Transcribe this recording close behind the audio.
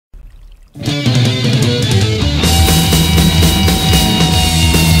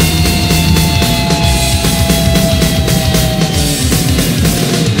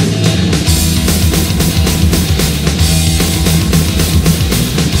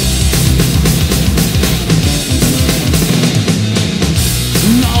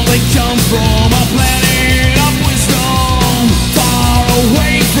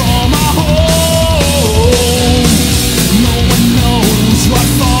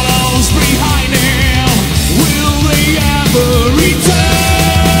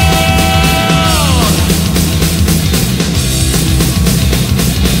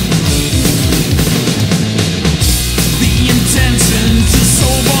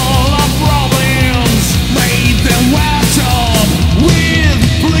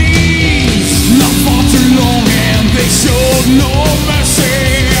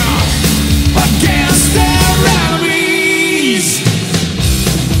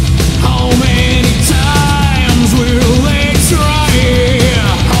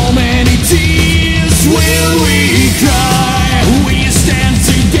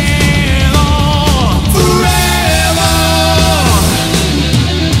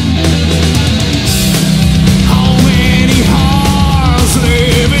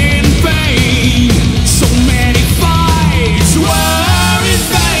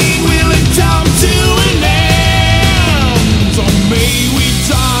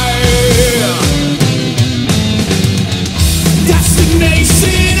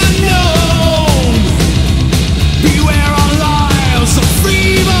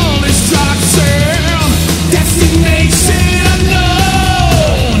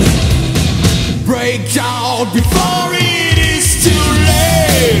out before it is too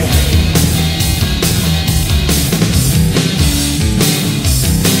late.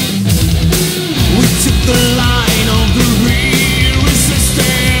 We took the line of the real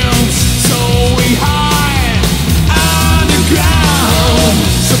resistance, so we hide underground.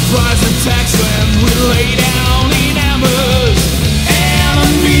 Surprise attacks when we lay down in embers,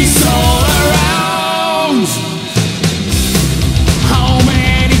 enemies all around. How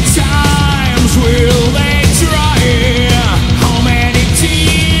many times will they try? How many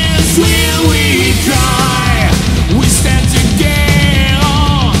tears will we cry? We stand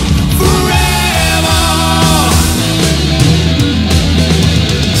together forever.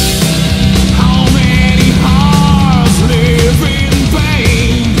 How many hearts live in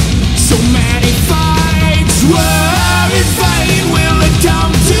pain? So many fights were in vain. Will it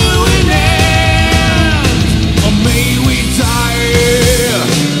come to an end, or may we die?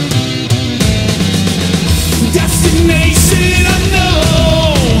 Destination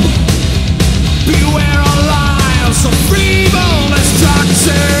unknown. Beware our lives of evil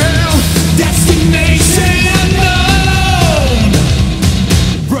destruction. Destination unknown.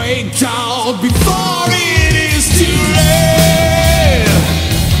 Break out before it is too late.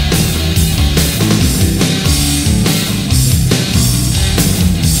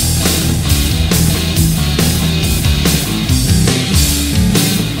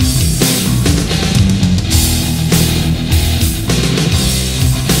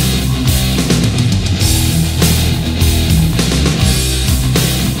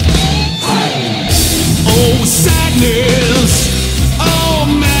 Oh sadness, oh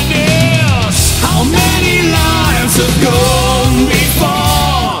madness, how many lives have gone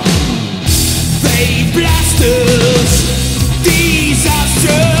before? They blast us,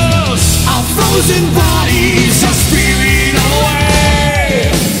 disasters, our frozen bodies